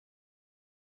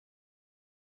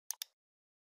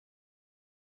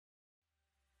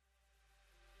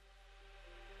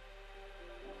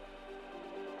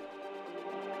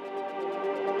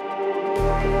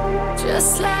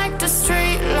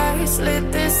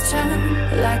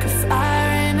like a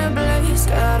fire in a blaze,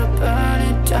 gotta burn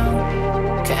it down.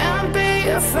 Can't be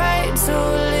afraid to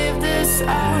leave this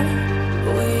out.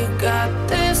 We got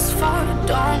this far,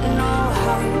 don't know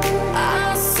how.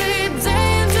 I see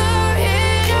danger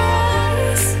in your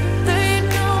eyes. They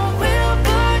know we'll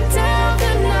burn down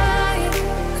the night.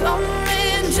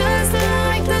 Coming just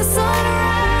like the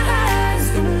sunrise.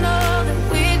 You know that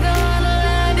we gonna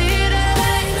let it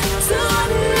rain.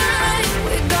 Tonight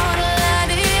we gonna let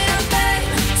it rain.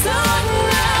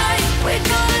 Tonight we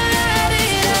gonna let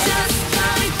it rain. Just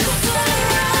like the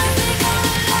sunrise, we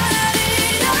gonna let it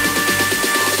rain.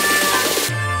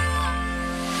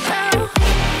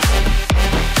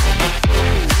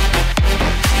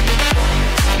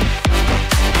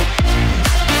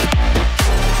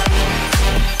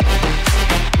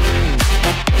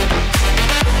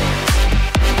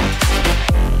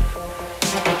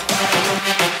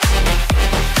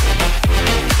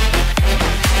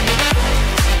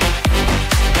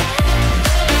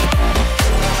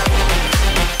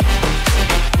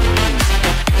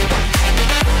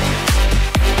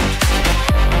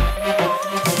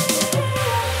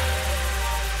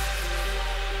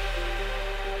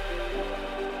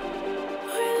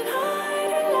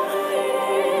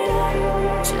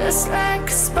 Just like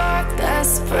a spark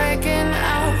that's breaking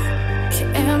out.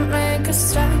 Can't make a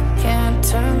stop, can't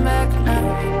turn back now.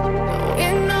 We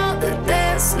know that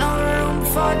there's no room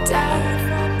for doubt.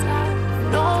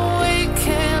 No, we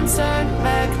can't turn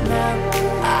back now.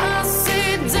 I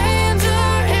see danger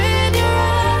in your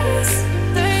eyes.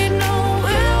 They know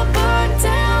we'll burn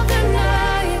down the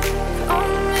night.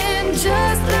 Coming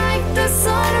just like the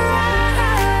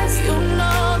sunrise. You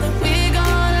know that we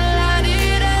gonna let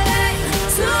it rain.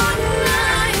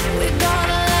 Tonight we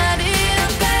gonna let it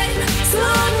rain.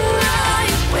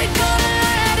 Tonight we gonna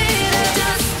let it rain.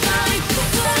 Just like the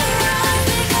sunrise,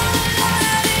 we gonna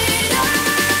let it rain.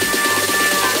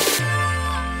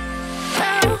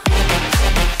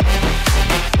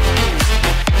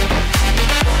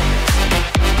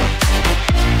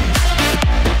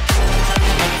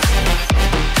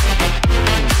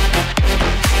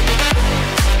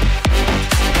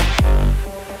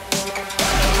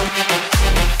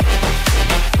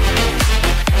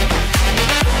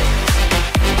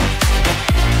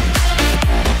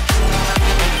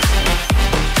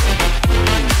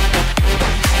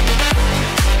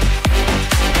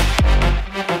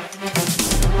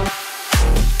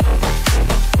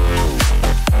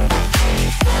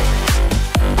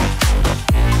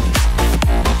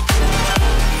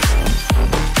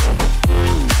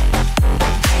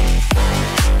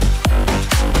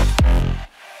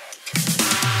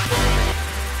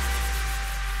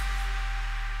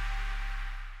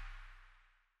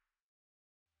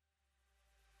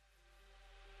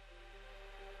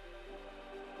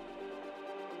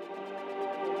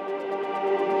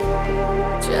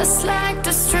 Just like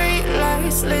the street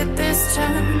lights lit this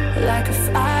town, like a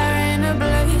fire in a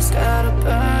blaze, gotta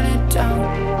burn it down.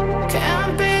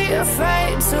 Can't be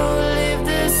afraid to leave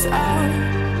this out.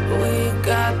 We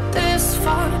got this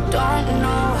far, don't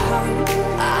know how.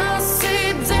 I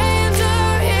see danger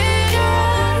in your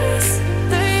eyes.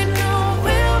 They know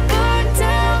we'll burn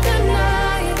down the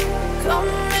night.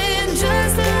 Coming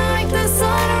just like the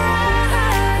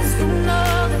sunrise. You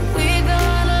know that we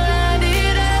gonna let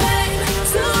it rain.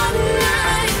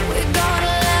 Tonight we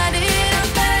gonna let it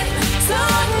rain.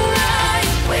 Tonight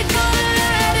we gonna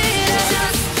let it rain.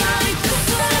 Just like the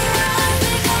sunrise,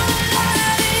 we gonna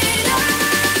let it rain.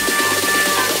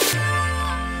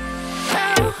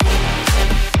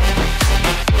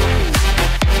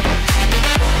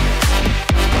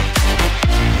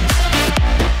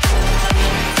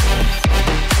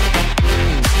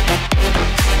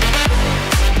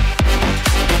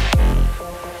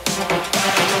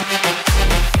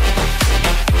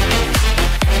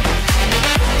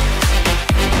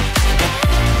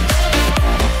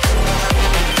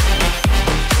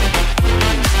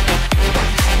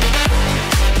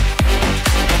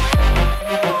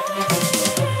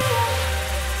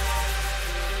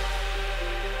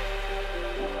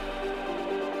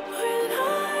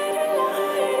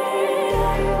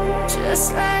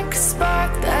 Just like a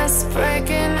spark that's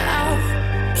breaking out.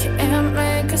 Can't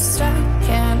make a stop,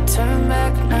 can't turn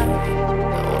back now.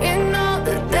 We know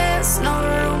that there's no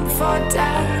room for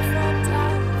doubt.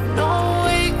 No,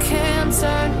 we can't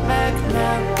turn back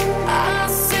now. I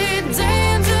see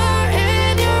danger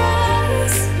in your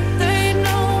eyes. They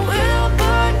know we'll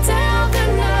burn down the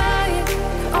night.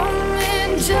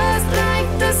 Coming just like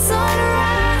the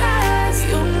sunrise.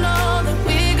 You know that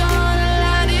we gonna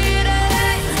let it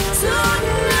rain.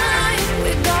 Tonight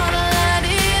we gonna let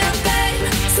it rain.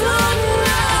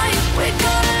 Tonight we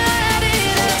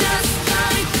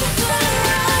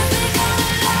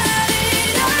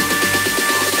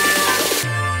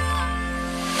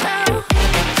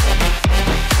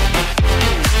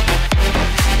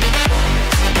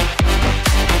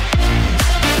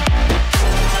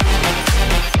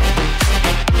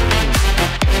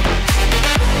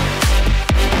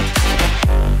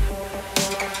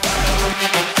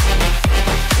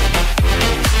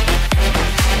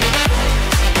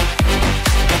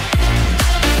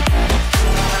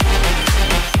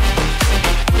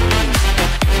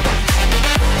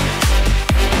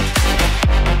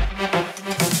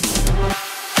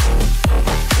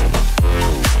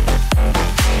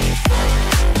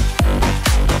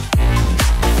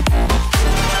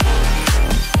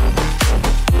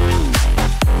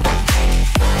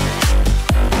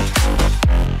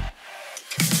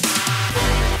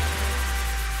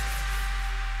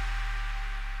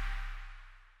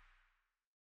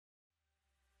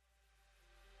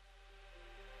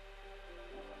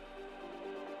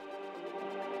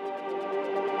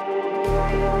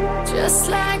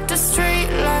the street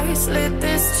lights lit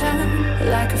this town,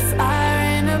 like a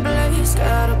fire in a blaze,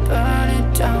 gotta burn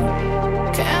it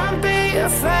down. Can't be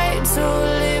afraid to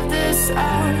leave this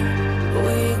out.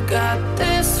 We got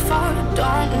this far,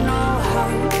 don't know how.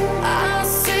 I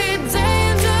see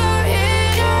danger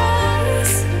in your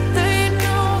eyes. They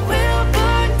know we'll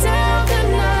burn down the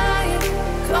night.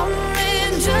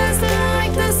 Coming just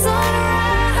like the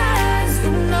sunrise.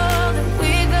 You know that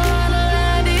we gonna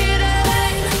let it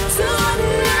rain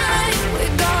tonight. We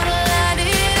gonna let it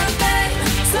rain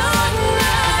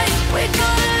tonight. We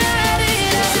gonna let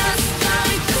it just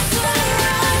like the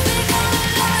sunrise. We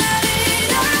gonna let it rain.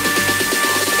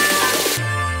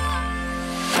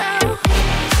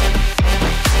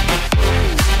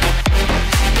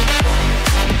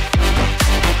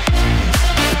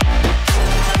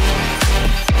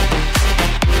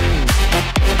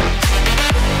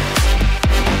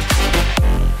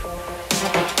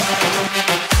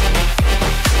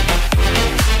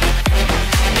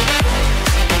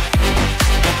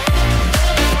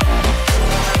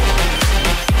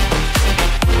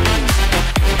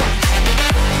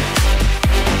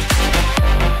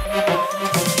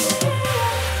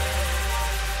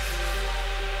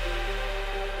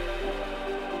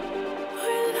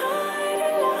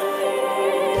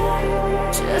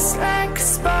 Just like a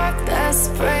spark that's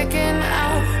breaking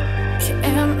out.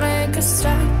 Can't make a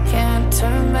stop, can't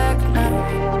turn back now.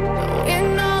 We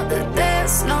know that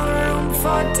there's no room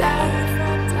for doubt.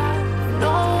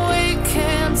 No, we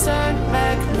can't turn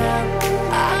back now.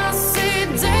 I see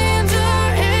danger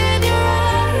in your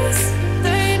eyes.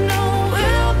 They know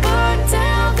we'll burn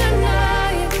down the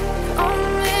night.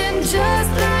 Coming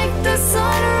just like the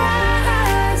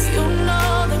sunrise. You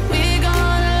know that we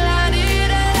gonna let it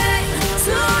rain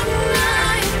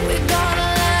tonight. We gonna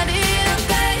let it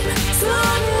rain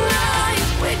tonight.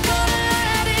 We gonna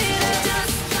let it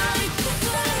just like the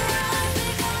sunrise. We gonna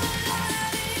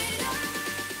let it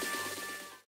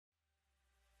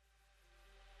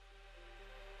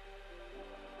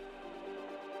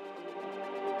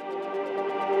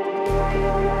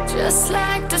rain. Just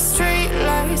like the street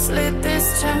lights lit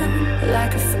this town,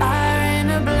 like a fire in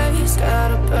a blaze,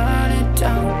 gotta burn it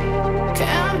down.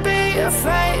 Can't be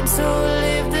afraid to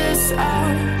leave this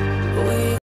out. We